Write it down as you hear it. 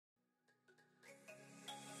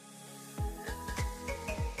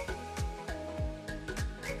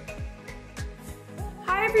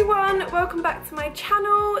everyone, welcome back to my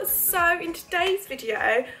channel. So in today's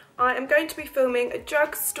video I am going to be filming a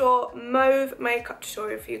drugstore mauve makeup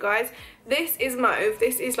tutorial for you guys. This is mauve,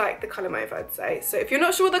 this is like the colour mauve I'd say. So if you're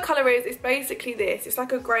not sure what the colour is, it's basically this. It's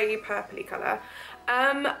like a grey purpley colour.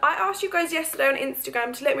 I asked you guys yesterday on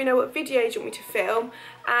Instagram to let me know what videos you want me to film,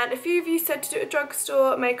 and a few of you said to do a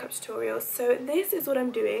drugstore makeup tutorial, so this is what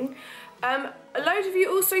I'm doing. A load of you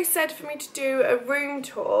also said for me to do a room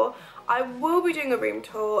tour. I will be doing a room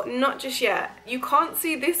tour, not just yet. You can't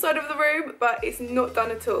see this side of the room, but it's not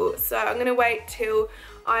done at all. So I'm going to wait till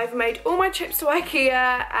I've made all my trips to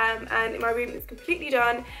IKEA and my room is completely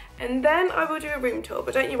done, and then I will do a room tour.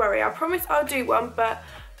 But don't you worry, I promise I'll do one, but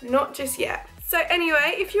not just yet. So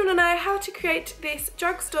anyway, if you want to know how to create this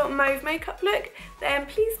drugstore mauve makeup look, then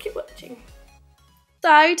please keep watching.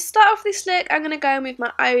 So to start off this look, I'm going to go in with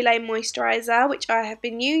my Olay moisturiser, which I have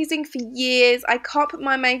been using for years. I can't put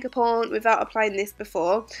my makeup on without applying this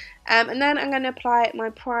before. And then I'm going to apply my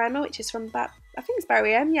primer, which is from, I think it's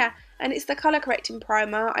Barry M, yeah. And it's the colour correcting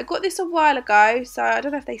primer. I got this a while ago, so I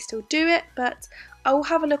don't know if they still do it, but I will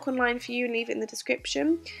have a look online for you and leave it in the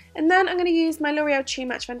description. And then I'm going to use my L'Oreal True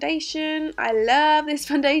Match foundation. I love this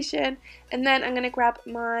foundation. And then I'm going to grab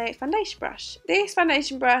my foundation brush. This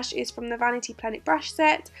foundation brush is from the Vanity Planet brush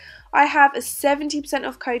set. I have a 70%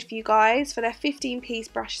 off code for you guys for their 15-piece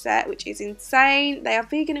brush set, which is insane. They are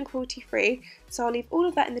vegan and cruelty free, so I'll leave all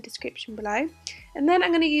of that in the description below. And then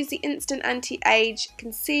I'm going to use the Instant Anti-Age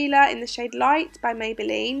Concealer in the shade Light by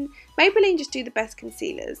Maybelline. Maybelline just do the best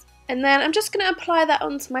concealers. And then I'm just going to apply that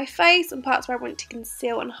onto my face and parts where I want to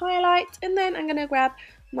conceal and highlight. And then I'm going to grab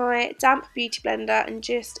my damp beauty blender and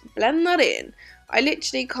just blend that in. I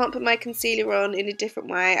literally can't put my concealer on in a different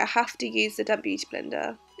way. I have to use the damp beauty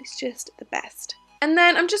blender. It's just the best. And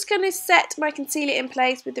then I'm just going to set my concealer in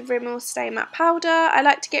place with the Rimmel Stay Matte Powder. I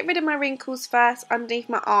like to get rid of my wrinkles first underneath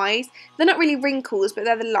my eyes. They're not really wrinkles, but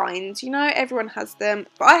they're the lines. You know, everyone has them,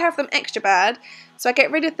 but I have them extra bad. So I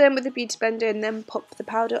get rid of them with the beauty blender and then pop the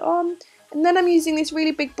powder on. And then I'm using this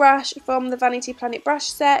really big brush from the Vanity Planet brush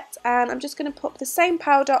set, and I'm just going to pop the same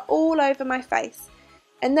powder all over my face.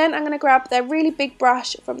 And then I'm going to grab their really big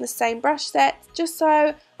brush from the same brush set, just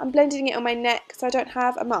so I'm blending it on my neck so I don't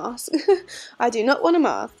have a mask. I do not want a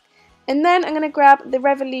mask. And then I'm going to grab the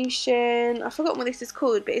Revolution, I've forgotten what this is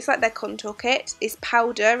called, but it's like their contour kit. It's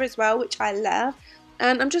powder as well, which I love.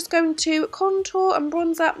 And I'm just going to contour and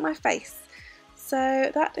bronze up my face.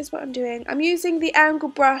 So that is what I'm doing. I'm using the angle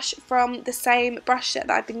brush from the same brush set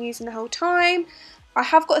that I've been using the whole time. I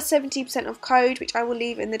have got a 70% off code, which I will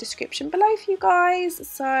leave in the description below for you guys,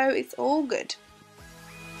 so it's all good.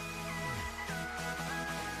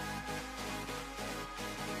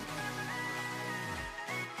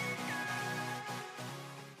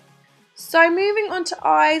 So moving on to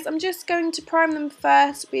eyes, I'm just going to prime them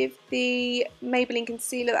first with the Maybelline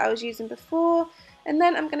concealer that I was using before. And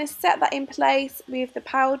then I'm going to set that in place with the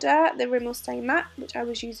powder, the Rimmel Stay Matte, which I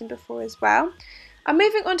was using before as well. I'm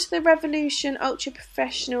moving on to the Revolution Ultra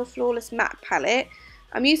Professional Flawless Matte Palette.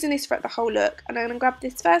 I'm using this throughout the whole look, and I'm going to grab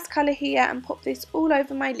this first colour here and pop this all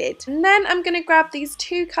over my lid. And then I'm going to grab these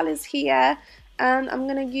two colours here, and I'm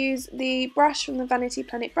going to use the brush from the Vanity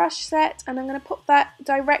Planet brush set, and I'm going to pop that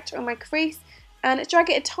direct on my crease and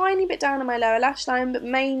drag it a tiny bit down on my lower lash line, but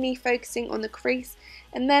mainly focusing on the crease.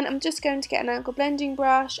 And then I'm just going to get an angle blending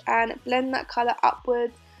brush and blend that colour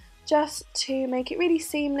upwards, just to make it really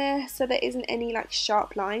seamless so there isn't any like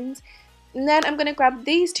sharp lines. And then I'm going to grab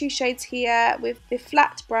these two shades here with the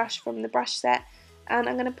flat brush from the brush set, and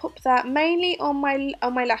I'm going to pop that mainly on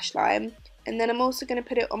my lash line, and then I'm also going to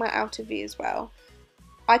put it on my outer V as well.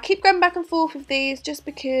 I keep going back and forth with these just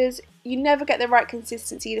because you never get the right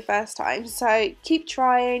consistency the first time, so keep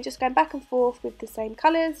trying, just going back and forth with the same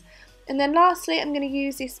colours. And then lastly I'm going to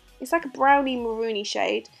use this, it's like a brownie maroony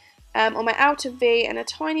shade, on my outer V and a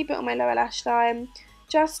tiny bit on my lower lash line,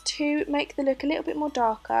 just to make the look a little bit more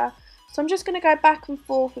darker. So I'm just going to go back and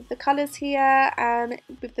forth with the colours here and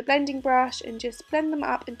with the blending brush and just blend them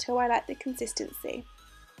up until I like the consistency.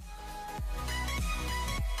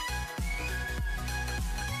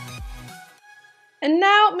 And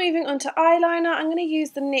now moving on to eyeliner, I'm going to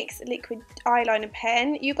use the NYX liquid eyeliner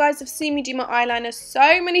pen. You guys have seen me do my eyeliner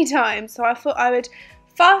so many times, so I thought I would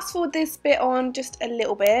fast forward this bit on just a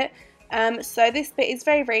little bit. So this bit is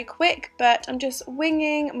very, very quick, but I'm just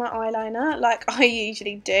winging my eyeliner like I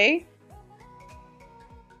usually do.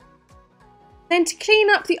 Then to clean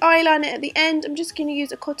up the eyeliner at the end, I'm just going to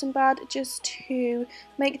use a cotton bud just to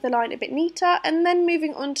make the line a bit neater. And then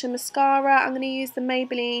moving on to mascara, I'm going to use the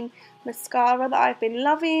Maybelline mascara that I've been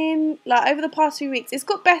loving like over the past few weeks. It's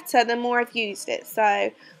got better the more I've used it, so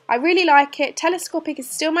I really like it. Telescopic is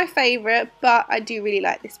still my favourite, but I do really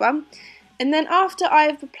like this one. And then after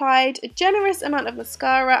I've applied a generous amount of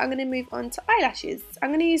mascara, I'm going to move on to eyelashes.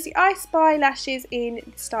 I'm going to use the I Spy lashes in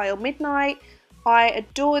the style Midnight. I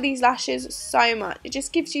adore these lashes so much. It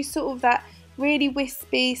just gives you sort of that really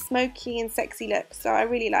wispy, smoky and sexy look, so I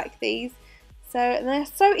really like these. So they're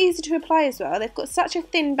so easy to apply as well. They've got such a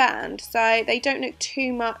thin band, so they don't look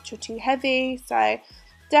too much or too heavy, so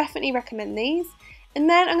definitely recommend these. And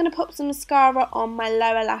then I'm going to pop some mascara on my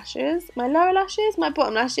lower lashes. My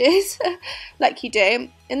bottom lashes, like you do.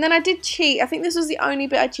 And then I did cheat. I think this was the only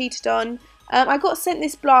bit I cheated on. I got sent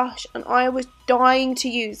this blush and I was dying to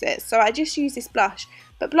use it, so I just used this blush.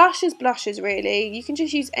 But blushes really. You can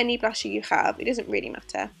just use any blusher you have. It doesn't really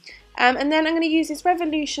matter. And then I'm going to use this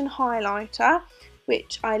Revolution highlighter,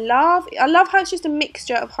 which I love. I love how it's just a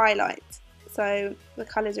mixture of highlights. So the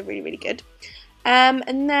colours are really, really good.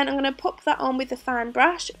 And then I'm going to pop that on with the fan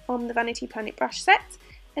brush from the Vanity Planet brush set.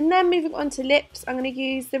 And then moving on to lips, I'm going to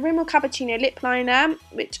use the Rimmel Cappuccino lip liner,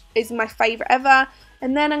 which is my favourite ever.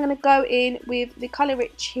 And then I'm going to go in with the Colour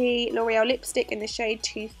Richie L'Oreal lipstick in the shade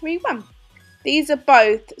 231. These are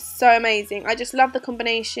both so amazing. I just love the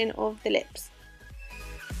combination of the lips.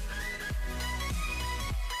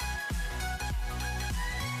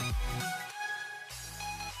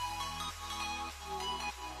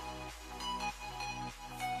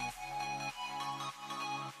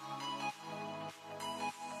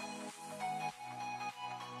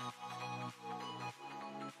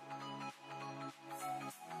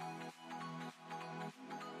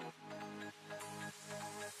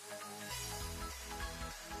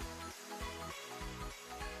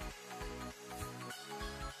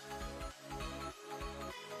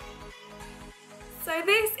 So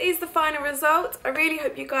this is the final result. I really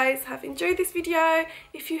hope you guys have enjoyed this video.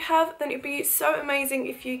 If you have, then it would be so amazing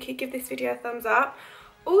if you could give this video a thumbs up.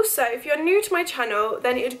 Also, if you're new to my channel,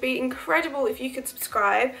 then it would be incredible if you could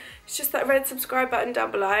subscribe. It's just that red subscribe button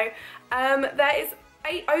down below. There is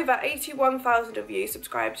over 81,000 of you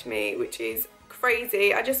subscribed to me, which is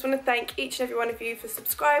crazy. I just want to thank each and every one of you for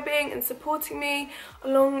subscribing and supporting me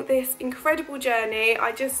along this incredible journey.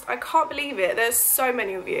 I can't believe it. There's so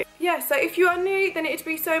many of you. Yeah, so if you are new, then it'd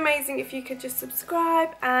be so amazing if you could just subscribe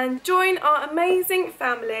and join our amazing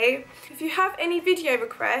family. If you have any video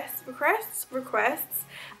requests,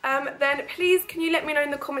 then please can you let me know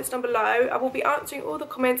in the comments down below. I will be answering all the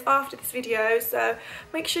comments after this video, so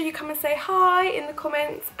make sure you come and say hi in the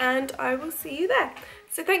comments and I will see you there.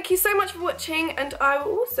 So thank you so much for watching, and I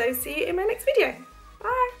will also see you in my next video.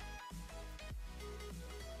 Bye!